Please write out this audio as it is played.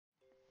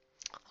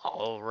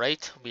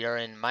Alright, we are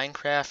in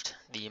Minecraft,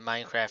 the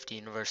Minecraft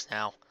universe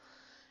now.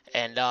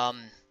 And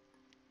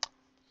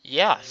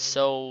yeah,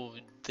 so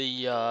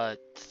the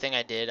thing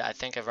I did, I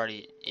think I've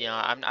already,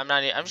 I'm not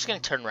I'm just gonna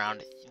turn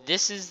around.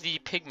 This is the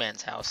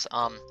Pigman's house.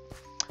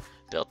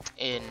 Built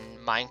in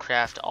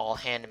Minecraft, all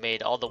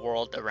handmade, all the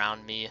world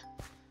around me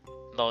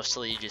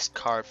mostly just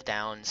carved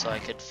down so I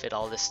could fit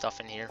all this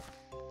stuff in here.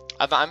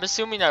 I'm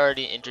assuming I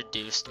already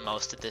introduced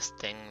most of this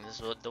thing,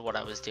 this is what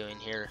I was doing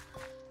here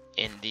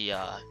in the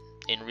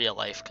in real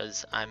life,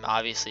 because I'm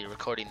obviously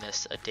recording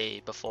this a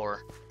day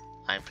before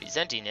I'm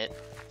presenting it.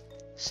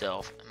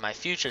 So my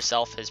future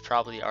self has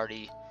probably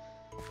already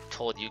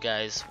told you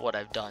guys what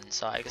I've done,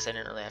 so I guess I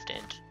didn't really have to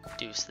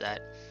introduce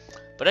that.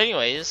 But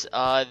anyways,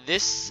 I'm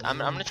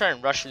gonna try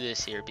and rush through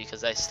this here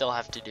because I still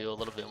have to do a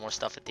little bit more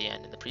stuff at the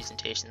end, and the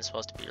presentation is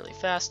supposed to be really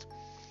fast.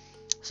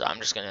 So I'm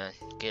just gonna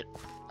get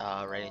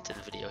right into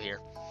the video here.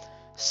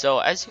 So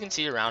as you can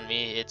see around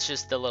me, it's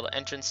just the little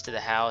entrance to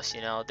the house.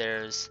 You know,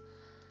 there's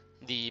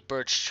the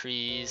birch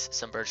trees,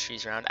 some birch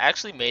trees around. I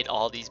actually made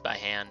all these by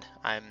hand.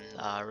 I'm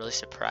really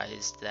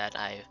surprised that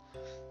I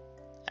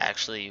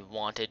actually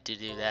wanted to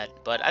do that,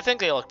 but I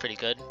think they look pretty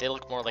good. They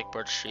look more like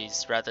birch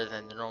trees rather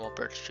than the normal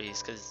birch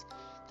trees, because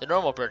the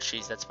normal birch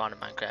trees that spawn in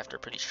Minecraft are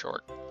pretty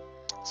short.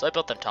 So I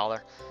built them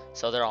taller,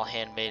 so they're all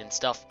handmade and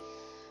stuff.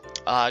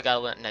 I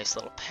got a nice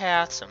little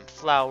path, some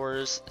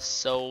flowers.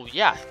 So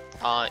yeah,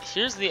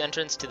 here's the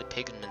entrance to the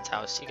Pigman's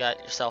house. You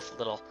got yourself a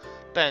little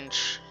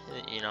bench,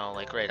 you know,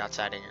 like right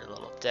outside in your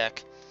little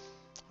deck,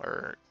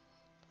 or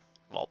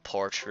well,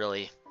 porch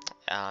really.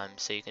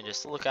 So you can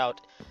just look out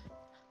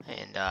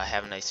and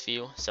have a nice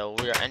view. So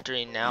we are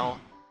entering now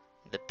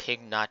the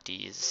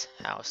Pignati's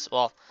house.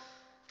 Well,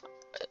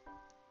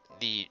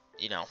 the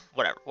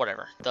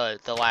whatever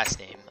the last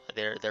name,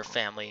 their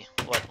family.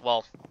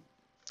 Well,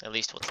 at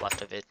least what's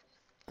left of it.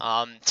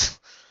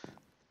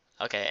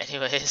 Okay.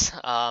 Anyways,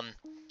 so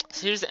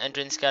here's the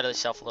entrance. Got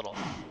yourself a little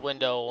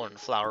window and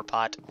flower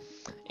pot.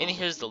 And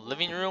here's the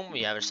living room.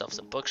 We have ourselves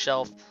a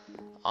bookshelf,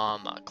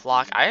 a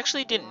clock. I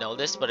actually didn't know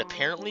this, but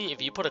apparently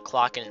if you put a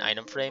clock in an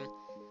item frame,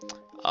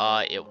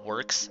 it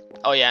works.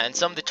 Oh yeah, and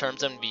some of the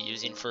terms I'm gonna be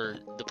using for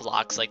the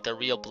blocks, like the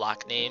real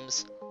block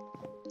names,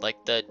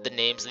 like the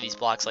names of these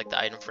blocks, like the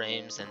item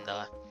frames and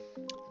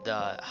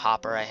the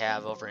hopper I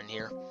have over in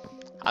here.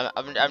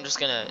 I'm just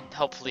gonna,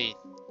 hopefully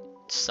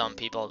some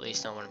people at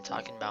least know what I'm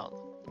talking about,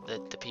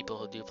 the people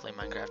who do play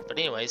Minecraft. But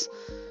anyways,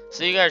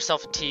 so you got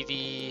yourself a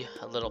TV,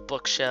 a little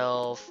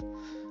bookshelf,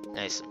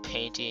 nice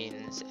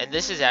paintings, and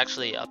this is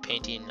actually a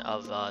painting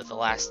of the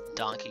last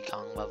Donkey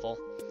Kong level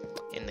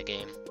in the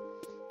game.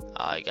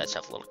 You got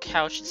yourself a little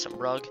couch and some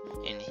rug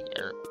in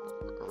here.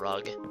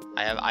 Rug.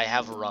 I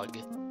have rug.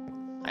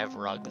 I have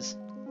rugs.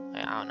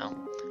 I don't know.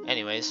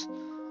 Anyways,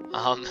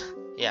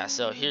 yeah.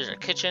 So here's our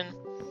kitchen.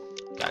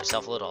 Got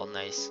yourself a little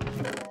nice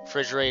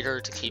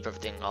refrigerator to keep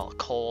everything all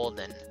cold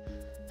and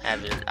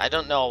have it. I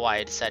don't know why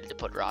I decided to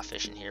put raw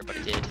fish in here, but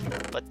I did.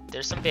 But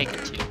there's some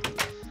bacon too.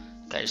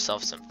 Got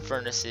yourself some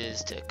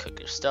furnaces to cook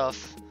your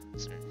stuff.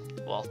 Some,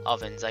 well,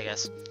 ovens, I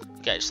guess.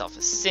 You got yourself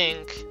a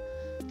sink.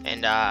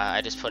 And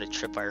I just put a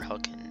tripwire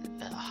hook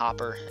in a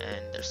hopper,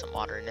 and there's some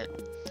water in it,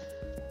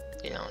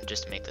 you know,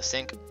 just to make the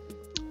sink.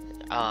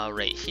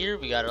 Right here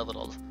we got a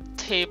little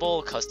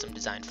table, custom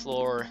designed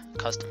floor,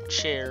 custom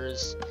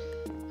chairs,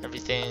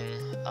 everything,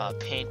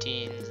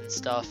 paintings and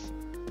stuff.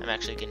 I'm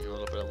actually getting a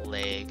little bit of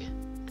lag.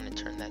 I'm gonna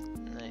turn that,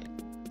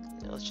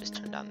 let's just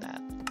turn down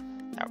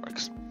that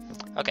works.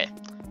 Okay,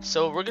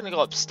 so we're gonna go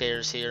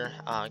upstairs here.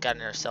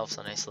 Got ourselves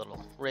a nice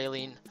little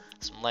railing,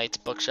 some lights,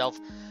 bookshelf.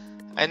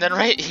 And then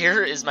right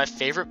here is my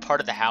favorite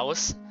part of the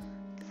house.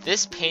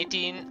 This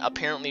painting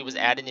apparently was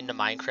added into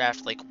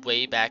Minecraft like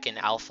way back in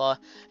alpha,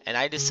 and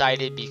I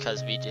decided,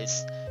 because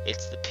it's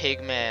the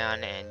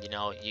Pigman, and you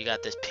know, you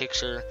got this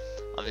picture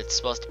of it's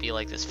supposed to be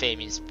like this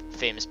famous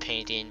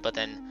painting, but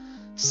then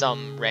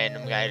some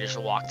random guy just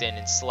walked in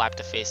and slapped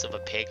the face of a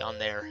pig on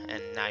there,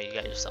 and now you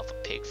got yourself a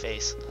pig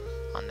face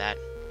on that.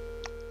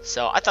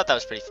 So I thought that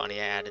was pretty funny.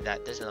 I added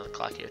that. There's another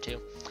clock here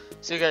too.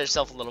 So you got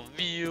yourself a little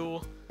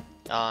view.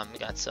 We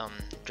got some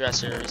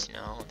dressers, you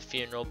know, the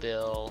funeral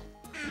bill,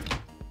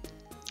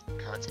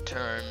 tons of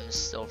terms,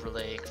 Silver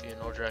Lake,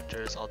 funeral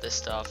directors, all this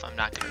stuff. I'm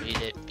not gonna read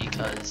it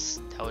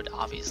because that would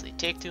obviously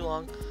take too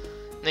long.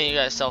 And then you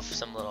got yourself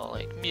some little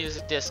like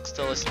music discs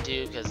to listen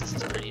to, because this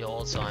is pretty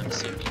old, so I'm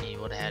assuming you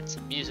would have had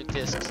some music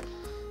discs.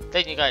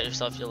 Then you got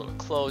yourself your little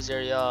clothes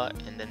area,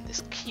 and then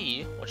this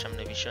key, which I'm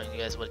gonna be showing you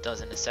guys what it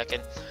does in a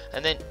second.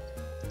 And then,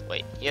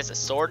 wait, he has a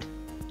sword?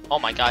 Oh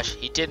my gosh,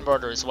 he did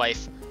murder his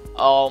wife.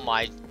 Oh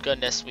my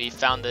goodness, we've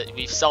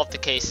solved the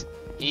case.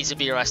 He needs to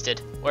be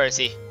arrested. Where is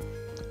he?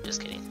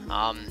 Just kidding.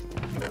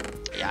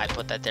 Yeah, I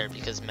put that there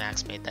because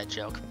Max made that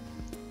joke.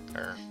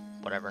 Or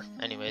whatever.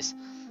 Anyways.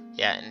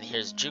 Yeah, and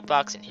here's a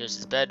jukebox, and here's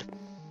his bed.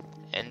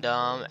 And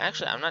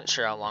actually, I'm not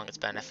sure how long it's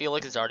been. I feel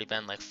like it's already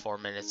been like 4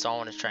 minutes, so I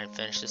want to try and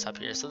finish this up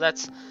here. So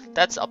that's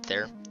up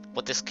there.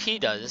 What this key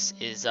does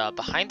is,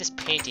 behind this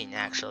painting,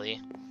 actually,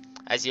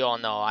 as you all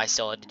know, I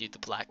still had to do the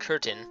black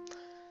curtain.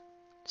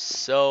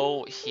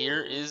 So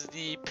here is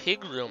the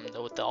pig room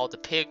with all the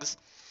pigs.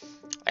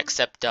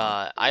 Except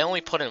I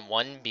only put in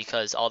one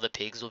because all the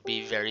pigs would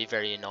be very,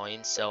 very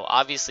annoying. So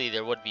obviously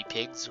there would be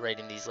pigs right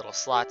in these little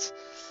slots,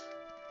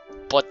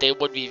 but they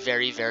would be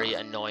very, very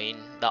annoying.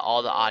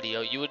 All the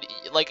audio, you would,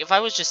 like, if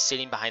I was just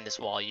sitting behind this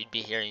wall, you'd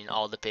be hearing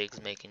all the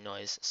pigs making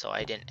noise. So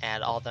I didn't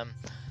add all them.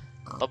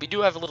 But we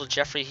do have a little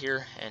Jeffrey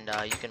here, and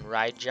you can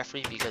ride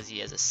Jeffrey because he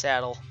has a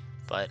saddle.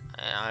 But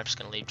I'm just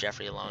gonna leave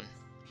Jeffrey alone.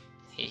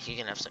 He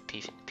can have some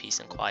peace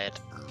and quiet.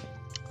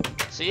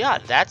 So yeah,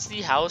 that's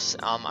the house.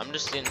 I'm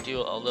just gonna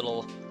do a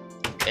little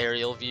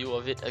aerial view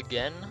of it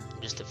again,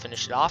 just to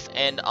finish it off.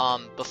 And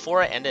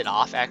before I end it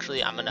off,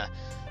 actually, I'm gonna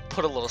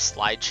put a little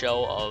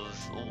slideshow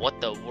of what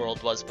the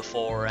world was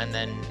before, and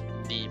then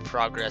the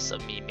progress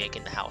of me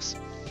making the house.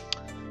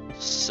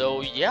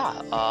 So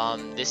yeah,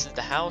 this is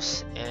the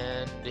house,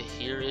 and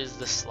here is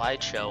the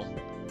slideshow.